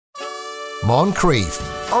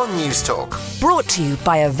Moncrief on News Talk. Brought to you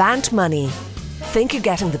by Avant Money. Think you're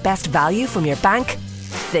getting the best value from your bank?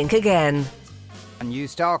 Think again. On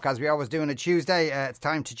News Talk, as we always do on a Tuesday, it's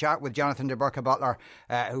time to chat with Jonathan de Burca-Butler,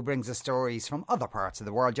 who brings us stories from other parts of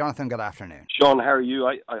the world. Jonathan, good afternoon. Sean, how are you?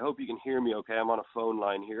 I hope you can hear me okay. I'm on a phone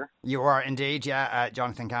line here. You are indeed, yeah.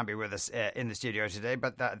 Jonathan can't be with us in the studio today,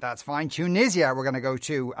 but that's fine. Tunisia we're going to go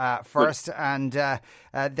to first, and the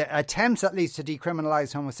attempts at least to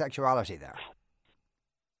decriminalise homosexuality there.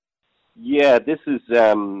 Yeah, this is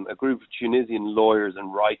a group of Tunisian lawyers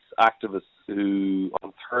and rights activists who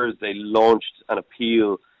on Thursday launched an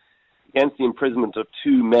appeal against the imprisonment of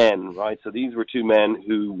two men, right? So these were two men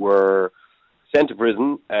who were sent to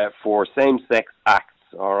prison for same-sex acts,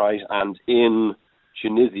 all right? And in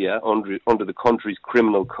Tunisia, under the country's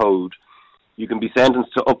criminal code, you can be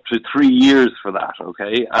sentenced to up to 3 years for that,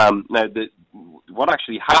 okay? Now, what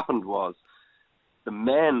actually happened was the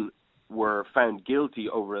men were found guilty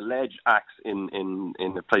over alleged acts in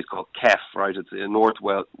a place called Kef, right? It's a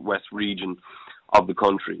northwest region of the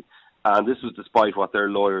country. And this was despite what their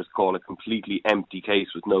lawyers call a completely empty case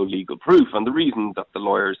with no legal proof. And the reason that the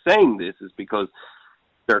lawyer is saying this is because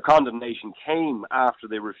their condemnation came after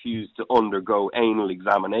they refused to undergo anal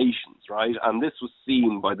examinations, right? And this was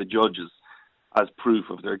seen by the judges as proof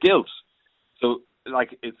of their guilt. So,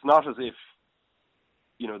 like, it's not as if,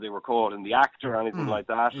 you know, they were caught in the act or anything like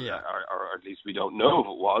that, or at least we don't know if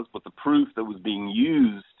it was, but the proof that was being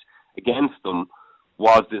used against them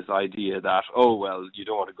was this idea that, oh, well, you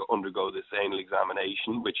don't want to undergo this anal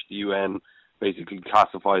examination, which the UN basically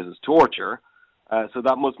classifies as torture, so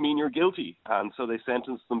that must mean you're guilty. And so they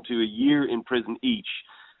sentenced them to a year in prison each,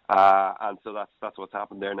 and so that's what's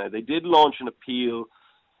happened there. Now, they did launch an appeal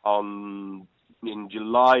in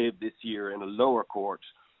July of this year in a lower court,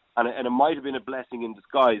 and it might have been a blessing in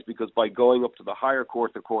disguise, because by going up to the higher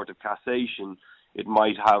court, the Court of Cassation, it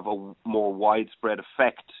might have a more widespread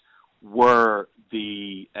effect were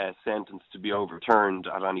the sentence to be overturned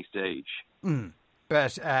at any stage.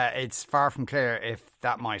 But it's far from clear if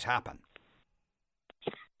that might happen.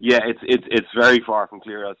 Yeah, it's very far from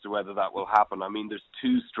clear as to whether that will happen. I mean, there's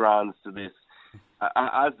two strands to this.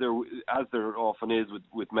 As there often is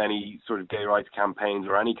with many sort of gay rights campaigns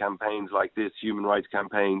or any campaigns like this, human rights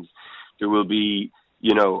campaigns, there will be,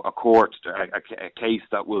 you know, a court, a case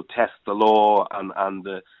that will test the law and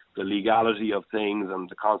the legality of things and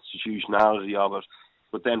the constitutionality of it.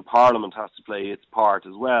 But then Parliament has to play its part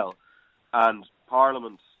as well. And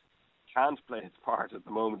Parliament can't play its part at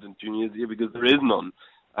the moment in Tunisia because there is none.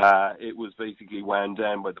 It was basically wound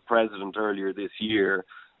down by the president earlier this year.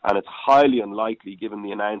 And it's highly unlikely, given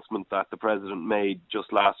the announcement that the president made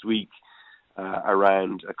just last week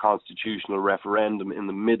around a constitutional referendum in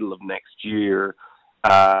the middle of next year,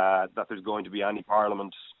 that there's going to be any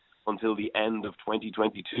parliament until the end of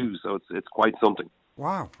 2022. So it's quite something.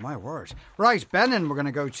 Wow, my word. Right, Benin we're going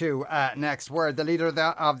to go to next, where the leader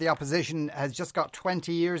of the opposition has just got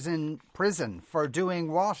 20 years in prison for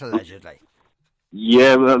doing what, allegedly?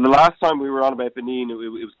 Yeah, well, the last time we were on about Benin, it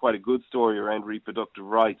was quite a good story around reproductive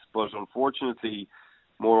rights, but unfortunately,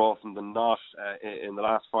 more often than not, in the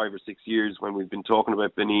last 5 or 6 years when we've been talking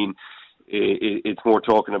about Benin, it's more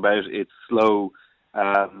talking about its slow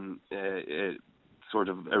sort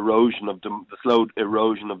of erosion of the slow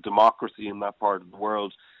erosion of democracy in that part of the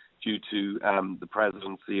world due to the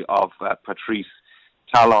presidency of Patrice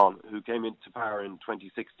Talon, who came into power in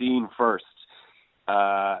 2016 first.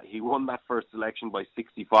 He won that first election by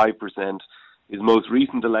 65%. His most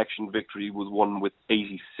recent election victory was won with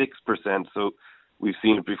 86%. So we've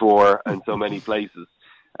seen it before in so many places.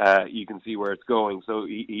 You can see where it's going. So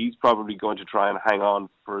he's probably going to try and hang on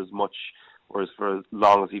for as much or for as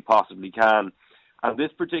long as he possibly can. And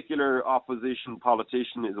this particular opposition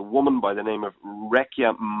politician is a woman by the name of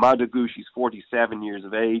Rekia Madougou. She's 47 years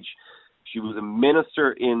of age. She was a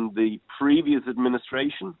minister in the previous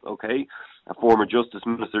administration, okay, a former justice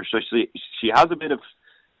minister. So she has a bit of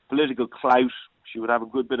political clout. She would have a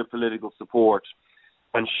good bit of political support.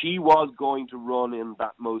 And she was going to run in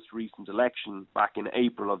that most recent election back in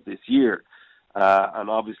April of this year.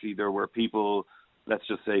 And obviously there were people, let's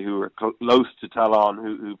just say, who were close to Talon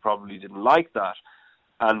who probably didn't like that.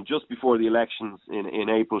 And just before the elections in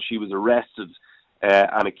April, she was arrested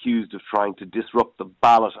and accused of trying to disrupt the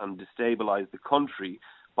ballot and destabilize the country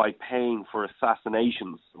by paying for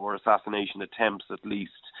assassinations, or assassination attempts at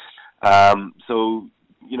least. So,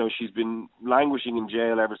 you know, she's been languishing in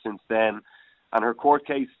jail ever since then. And her court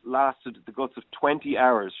case lasted the guts of 20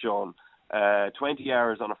 hours, Sean. 20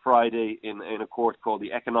 hours on a Friday in a court called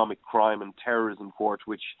the Economic Crime and Terrorism Court,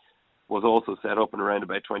 which was also set up in around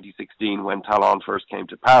about 2016 when Talon first came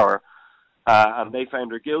to power. And they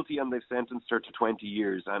found her guilty, and they've sentenced her to 20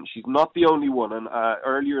 years. And she's not the only one. And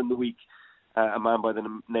earlier in the week, a man by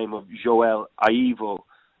the name of Joel Aivo,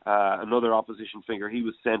 another opposition figure, he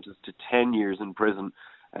was sentenced to 10 years in prison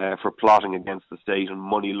for plotting against the state and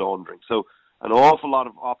money laundering. So an awful lot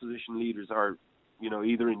of opposition leaders are,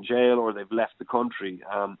 either in jail or they've left the country.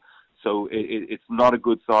 So it's not a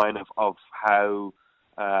good sign of how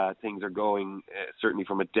things are going, certainly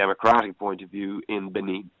from a democratic point of view in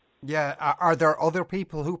Benin. Yeah, are there other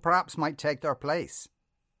people who perhaps might take their place?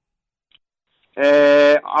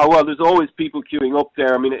 Well, there's always people queuing up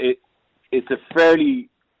there. I mean, it's a fairly,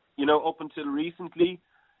 up until recently,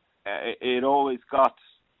 it always got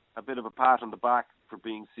a bit of a pat on the back for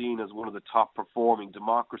being seen as one of the top performing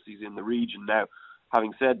democracies in the region. Now,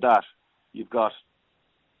 having said that, you've got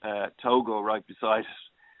Togo right beside it,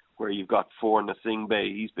 where you've got Faure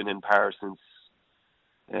Gnassingbé. He's been in power since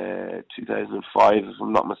 2005, if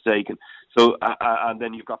I'm not mistaken. So, and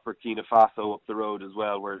then you've got Burkina Faso up the road as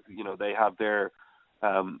well, where they have their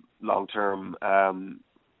long-term,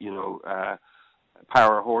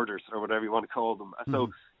 power hoarders, or whatever you want to call them. Mm-hmm. So,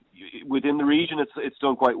 within the region, it's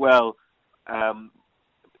done quite well.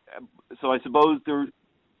 So, I suppose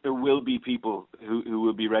there will be people who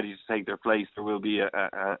will be ready to take their place. There will be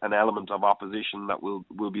an element of opposition that will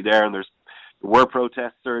be there, and there were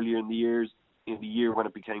protests earlier in the year when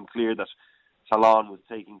it became clear that Talon was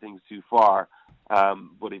taking things too far.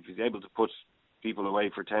 But if he's able to put people away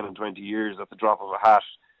for 10 and 20 years at the drop of a hat,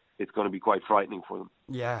 it's going to be quite frightening for them.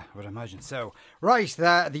 Yeah, I would imagine so. Right,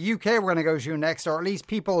 the UK we're going to go to next, or at least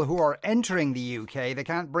people who are entering the UK, they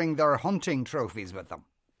can't bring their hunting trophies with them.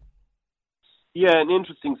 Yeah, an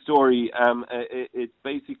interesting story. It's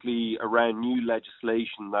basically around new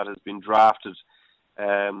legislation that has been drafted.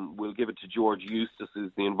 We'll give it to George Eustace,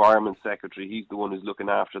 who's the Environment Secretary. He's the one who's looking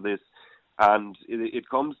after this. And it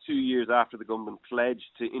comes 2 years after the government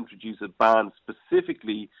pledged to introduce a ban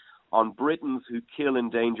specifically on Britons who kill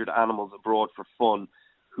endangered animals abroad for fun,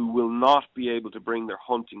 who will not be able to bring their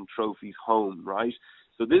hunting trophies home, right?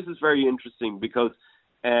 So this is very interesting because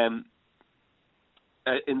in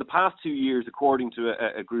the past 2 years, according to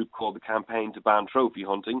a group called the Campaign to Ban Trophy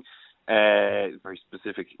Hunting, very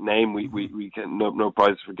specific name, we can no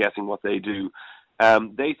prize for guessing what they do.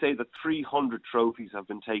 They say that 300 trophies have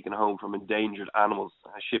been taken home from endangered animals,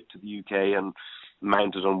 shipped to the UK and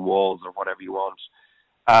mounted on walls or whatever you want.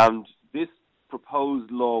 And this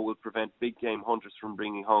proposed law will prevent big game hunters from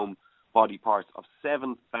bringing home body parts of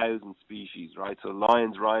 7,000 species, right? So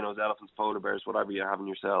lions, rhinos, elephants, polar bears, whatever you have in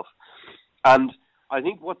yourself. And I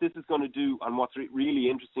think what this is going to do, and what's really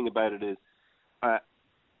interesting about it is,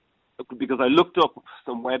 because I looked up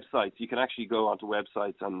some websites, you can actually go onto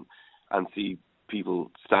websites and see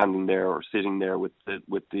people standing there or sitting there with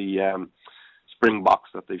the springboks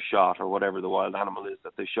that they've shot, or whatever the wild animal is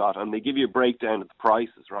that they've shot, and they give you a breakdown of the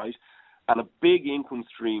prices, right? And a big income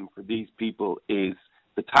stream for these people is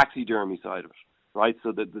the taxidermy side of it, right?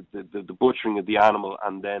 So the butchering of the animal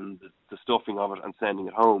and then the stuffing of it and sending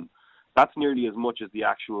it home. That's nearly as much as the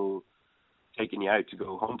actual taking you out to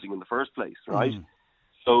go hunting in the first place, right? Mm.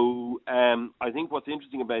 So I think what's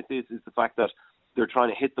interesting about this is the fact that they're trying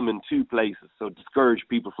to hit them in two places. So discourage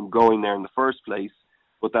people from going there in the first place,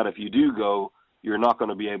 but that if you do go, you're not going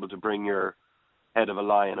to be able to bring your head of a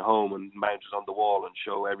lion home and mount it on the wall and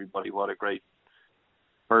show everybody what a great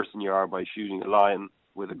person you are by shooting a lion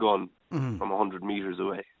with a gun from 100 meters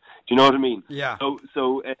away. Do you know what I mean? Yeah.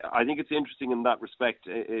 So I think it's interesting in that respect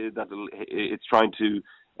that it's trying to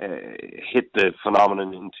hit the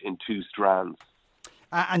phenomenon in two strands.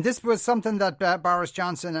 And this was something that Boris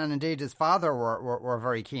Johnson and indeed his father were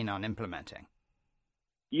very keen on implementing.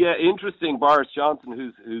 Yeah, interesting. Boris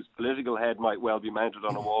Johnson, whose political head might well be mounted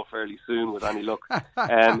on a wall fairly soon with any luck.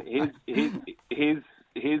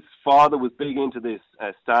 His father was big into this,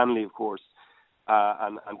 Stanley, of course,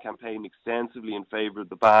 and campaigned extensively in favour of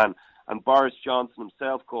the ban. And Boris Johnson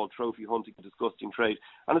himself called trophy hunting a disgusting trade.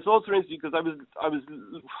 And it's also interesting because I was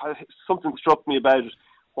something struck me about it,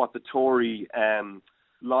 what the Tory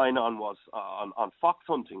line was on fox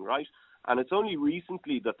hunting, right? And it's only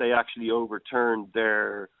recently that they actually overturned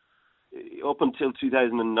their, up until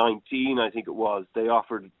 2019, I think it was, they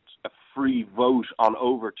offered a free vote on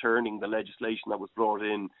overturning the legislation that was brought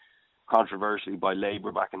in controversially by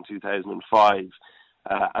Labour back in 2005.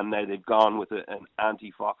 And now they've gone with an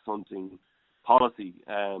anti-fox hunting policy.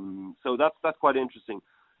 So that's quite interesting.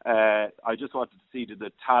 I just wanted to see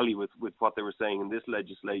the tally with what they were saying in this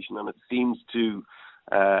legislation, and it seems to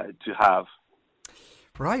have.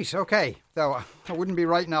 Right, okay. Though I wouldn't be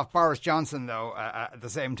writing off Boris Johnson, though, at the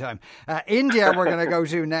same time. India we're going to go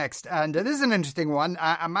to next. And this is an interesting one.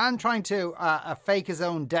 A man trying to fake his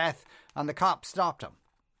own death, and the cops stopped him.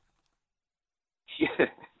 Yeah,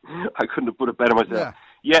 I couldn't have put it better myself.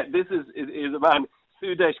 Yeah, this is a man,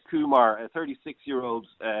 Sudesh Kumar, a 36-year-old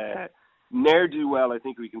ne'er-do-well, I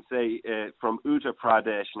think we can say, from Uttar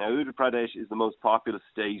Pradesh. Now, Uttar Pradesh is the most populous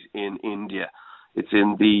state in India. It's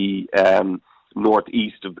in the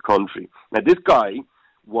northeast of the country. Now, this guy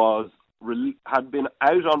had been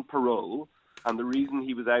out on parole, and the reason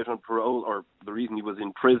he was out on parole, or the reason he was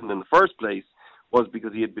in prison in the first place, was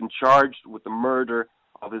because he had been charged with the murder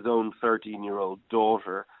of his own 13-year-old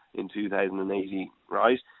daughter in 2018,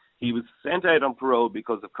 right? He was sent out on parole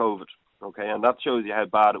because of COVID, okay? And that shows you how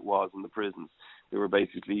bad it was in the prisons. They were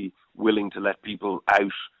basically willing to let people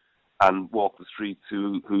out and walk the streets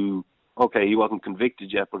who okay, he wasn't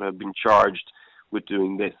convicted yet, but had been charged with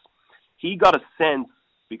doing this. He got a sense,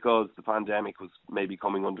 because the pandemic was maybe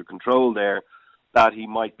coming under control there, that he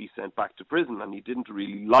might be sent back to prison, and he didn't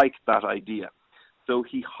really like that idea. So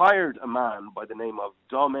he hired a man by the name of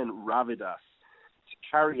Domen Ravidas to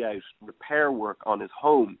carry out repair work on his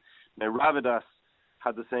home. Now, Ravidas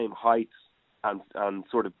had the same height and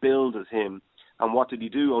sort of build as him, and what did he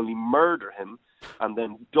do? Only murder him and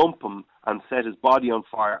then dump him and set his body on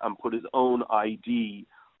fire and put his own ID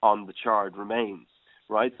on the charred remains,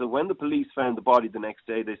 right? So when the police found the body the next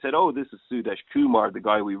day, they said, oh, this is Sudesh Kumar, the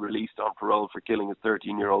guy we released on parole for killing his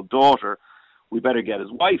 13-year-old daughter. We better get his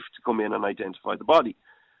wife to come in and identify the body.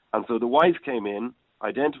 And so the wife came in,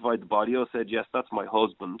 identified the body, said, yes, that's my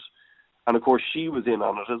husband. And of course, she was in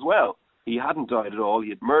on it as well. He hadn't died at all. He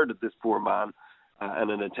had murdered this poor man in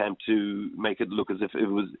an attempt to make it look as if it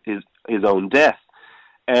was his own death.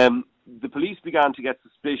 The police began to get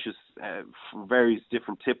suspicious from various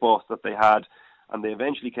different tip-offs that they had, and they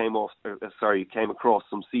eventually came across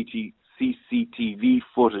some CCTV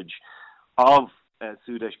footage of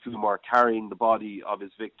Sudesh Kumar carrying the body of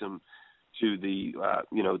his victim to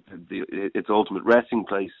its ultimate resting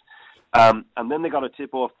place. And then they got a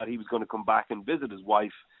tip-off that he was going to come back and visit his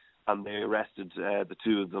wife, and they arrested the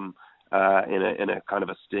two of them in a kind of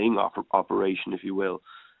a sting operation, if you will.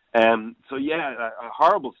 So yeah, a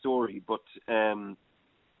horrible story, but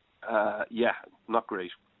not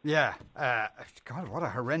great. Yeah, God, what a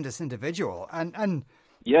horrendous individual, and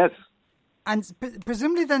yes, and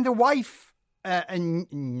presumably then the wife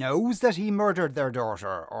knows that he murdered their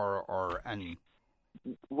daughter, or.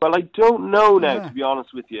 Well, I don't know now, to be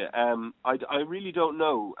honest with you. I really don't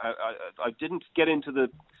know. I didn't get into the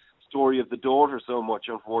story of the daughter so much,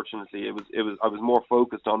 unfortunately. I was more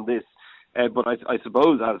focused on this. But I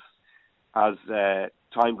suppose as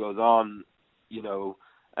time goes on,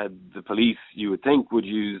 the police, you would think, would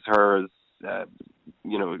use her as,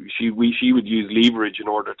 she would use leverage in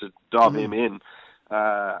order to dob him in,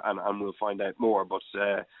 and we'll find out more. But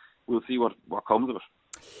we'll see what comes of it.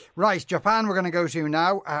 Right, Japan we're going to go to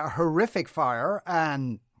now. A horrific fire,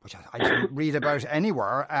 which I didn't read about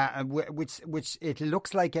anywhere, which it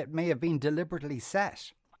looks like it may have been deliberately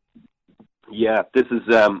set. Yeah, this is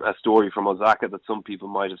a story from Osaka that some people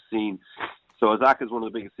might have seen. So Osaka is one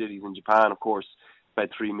of the biggest cities in Japan, of course,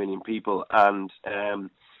 about 3 million people, and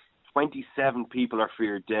 27 people are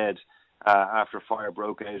feared dead after a fire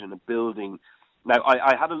broke out in a building. Now,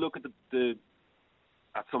 I had a look at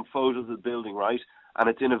at some photos of the building, right? And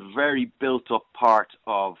it's in a very built-up part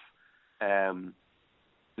of the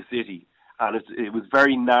city. And it was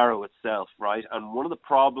very narrow itself, right? And one of the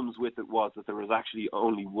problems with it was that there was actually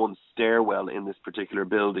only one stairwell in this particular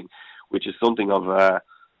building, which is something of a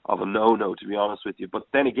no-no, to be honest with you. But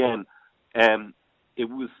then again,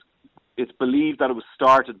 it's believed that it was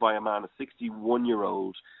started by a man, a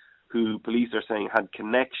 61-year-old, who police are saying had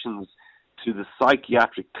connections to the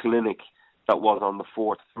psychiatric clinic that was on the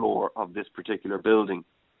 4th floor of this particular building.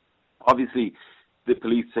 Obviously, the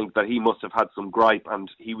police think that he must have had some gripe,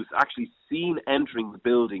 and he was actually seen entering the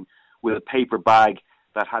building with a paper bag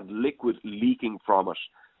that had liquid leaking from it,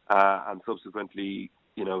 and subsequently,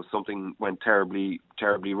 something went terribly,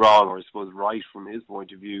 terribly wrong, or I suppose right from his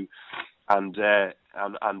point of view, and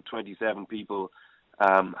 27 people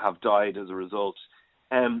have died as a result.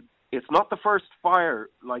 It's not the first fire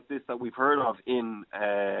like this that we've heard of in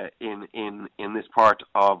this part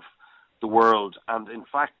of the world, and in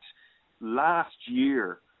fact, last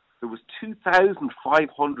year there was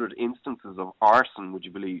 2,500 instances of arson, would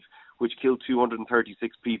you believe, which killed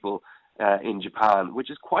 236 people in Japan,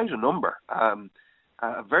 which is quite a number.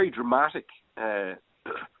 A very dramatic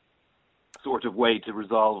sort of way to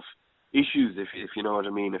resolve issues, if you know what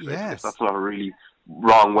I mean, if that's not a really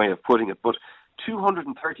wrong way of putting it. But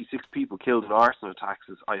 236 people killed in arson attacks,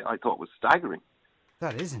 I thought was staggering.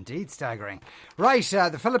 That is indeed staggering. Right,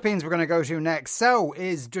 the Philippines we're going to go to next. So,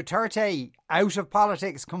 is Duterte out of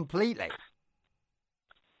politics completely?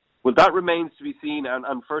 Well, that remains to be seen.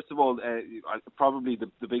 And first of all, probably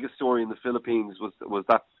the biggest story in the Philippines was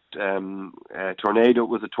that tornado.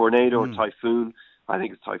 Was a tornado or typhoon? I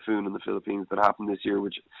think it's typhoon in the Philippines that happened this year, or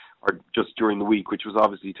just during the week, which was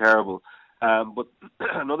obviously terrible. But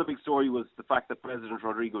another big story was the fact that President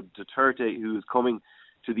Rodrigo Duterte, who is coming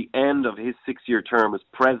to the end of his 6-year term as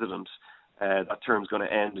president, that term's going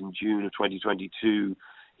to end in June of 2022.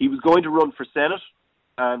 He was going to run for Senate,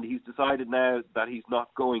 and he's decided now that he's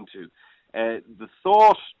not going to. The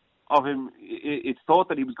thought of him, it's thought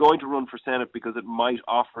that he was going to run for Senate because it might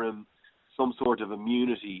offer him some sort of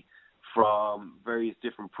immunity from various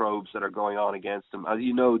different probes that are going on against him. As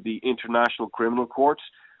you know, the International Criminal Court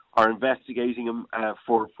are investigating him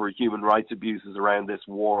for human rights abuses around this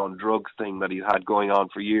war on drugs thing that he's had going on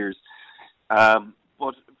for years.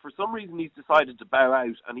 But for some reason, he's decided to bow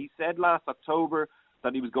out. And he said last October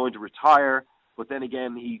that he was going to retire, but then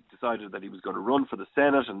again, he decided that he was going to run for the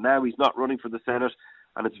Senate, and now he's not running for the Senate,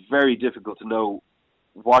 and it's very difficult to know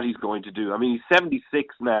what he's going to do. I mean, he's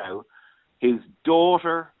 76 now. His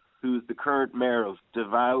daughter, who's the current mayor of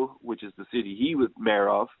Davao, which is the city he was mayor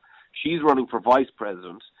of, she's running for vice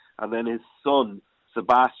president. And then his son,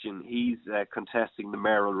 Sebastian, he's contesting the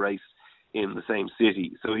mayoral race in the same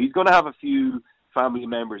city. So he's going to have a few family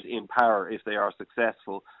members in power if they are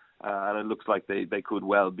successful. And it looks like they could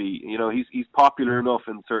well be. You know, he's popular enough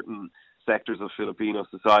in certain sectors of Filipino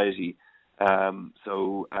society.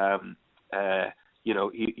 You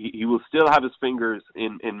know, he will still have his fingers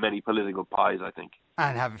in many political pies, I think.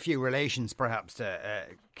 And have a few relations, perhaps, to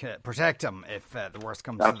protect him if the worst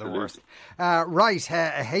comes Absolutely. to the worst. Right,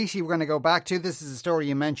 Haiti we're going to go back to. This is a story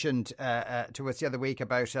you mentioned to us the other week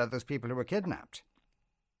about those people who were kidnapped.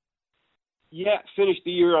 Yeah, finished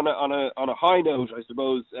the year on a high note, I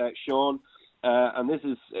suppose, Sean. And this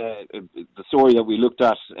is the story that we looked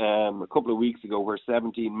at a couple of weeks ago, where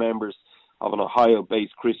 17 members of an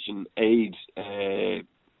Ohio-based Christian aid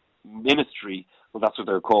ministry, well, that's what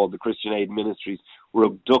they're called, the Christian Aid Ministries, were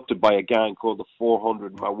abducted by a gang called the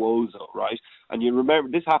 400 Mawozo, right? And you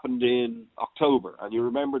remember, this happened in October, and you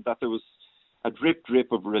remember that there was a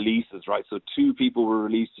drip of releases, right? So 2 people were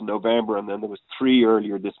released in November, and then there was 3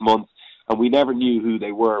 earlier this month, and we never knew who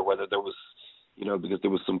they were, whether there was, you know, because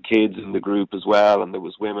there was some kids in the group as well, and there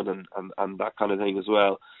was women and that kind of thing as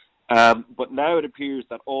well. But now it appears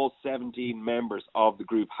that all 17 members of the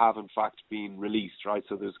group have in fact been released, right?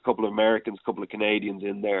 So there's a couple of Americans, a couple of Canadians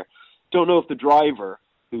in there. Don't know if the driver,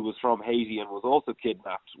 who was from Haiti and was also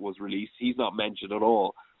kidnapped, was released. He's not mentioned at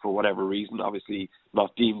all for whatever reason, obviously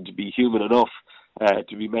not deemed to be human enough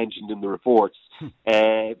to be mentioned in the reports.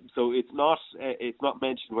 So it's not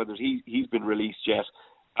mentioned whether he's been released yet.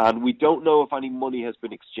 And we don't know if any money has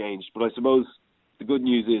been exchanged. But I suppose the good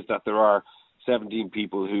news is that there are 17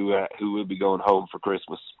 people who will be going home for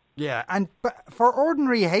Christmas. Yeah, but for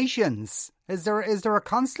ordinary Haitians, is there a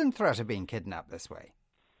constant threat of being kidnapped this way?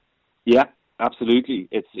 Yeah, absolutely.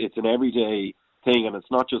 It's an everyday thing, and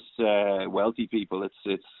it's not just wealthy people.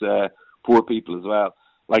 It's poor people as well.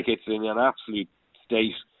 Like, it's in an absolute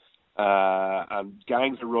state, and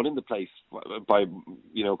gangs are running the place by,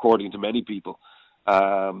 you know, according to many people.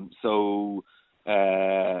 There's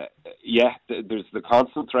the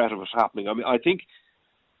constant threat of it happening. I mean, I think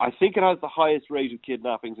it has the highest rate of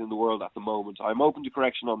kidnappings in the world at the moment. I'm open to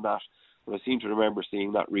correction on that, but I seem to remember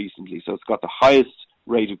seeing that recently. So it's got the highest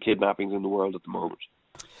rate of kidnappings in the world at the moment.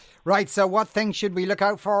 Right, so what things should we look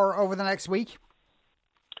out for over the next week?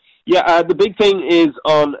 Yeah, the big thing is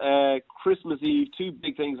on Christmas Eve. 2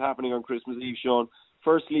 big things happening on Christmas Eve, Sean.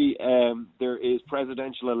 Firstly, there is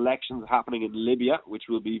presidential elections happening in Libya, which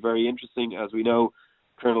will be very interesting. As we know,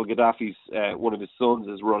 Colonel Gaddafi's one of his sons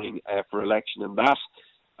is running for election in that.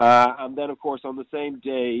 And then, of course, on the same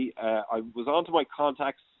day, I was on to my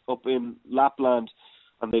contacts up in Lapland,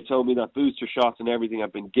 and they told me that booster shots and everything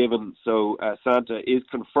have been given. So Santa is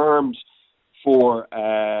confirmed for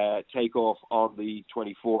takeoff on the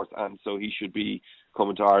 24th, and so he should be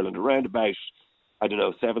coming to Ireland around about, I don't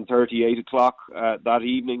know, 7:30, 8 o'clock that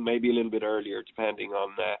evening, maybe a little bit earlier, depending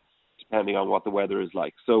on what the weather is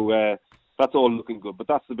like. So that's all looking good. But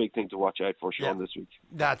that's the big thing to watch out for, Sean, this week.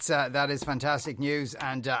 That is fantastic news.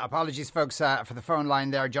 And apologies, folks, for the phone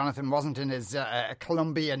line there. Jonathan wasn't in his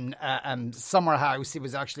Colombian summer house. He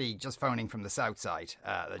was actually just phoning from the south side.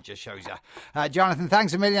 That just shows you. Jonathan,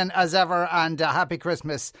 thanks a million as ever, and happy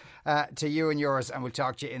Christmas to you and yours. And we'll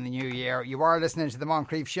talk to you in the new year. You are listening to the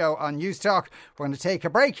Moncrief Show on News Talk. We're going to take a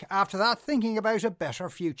break. After that, thinking about a better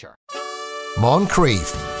future.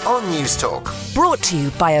 Moncrief on News Talk. Brought to you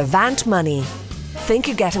by Avant Money. Think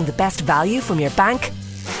you're getting the best value from your bank?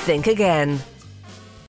 Think again.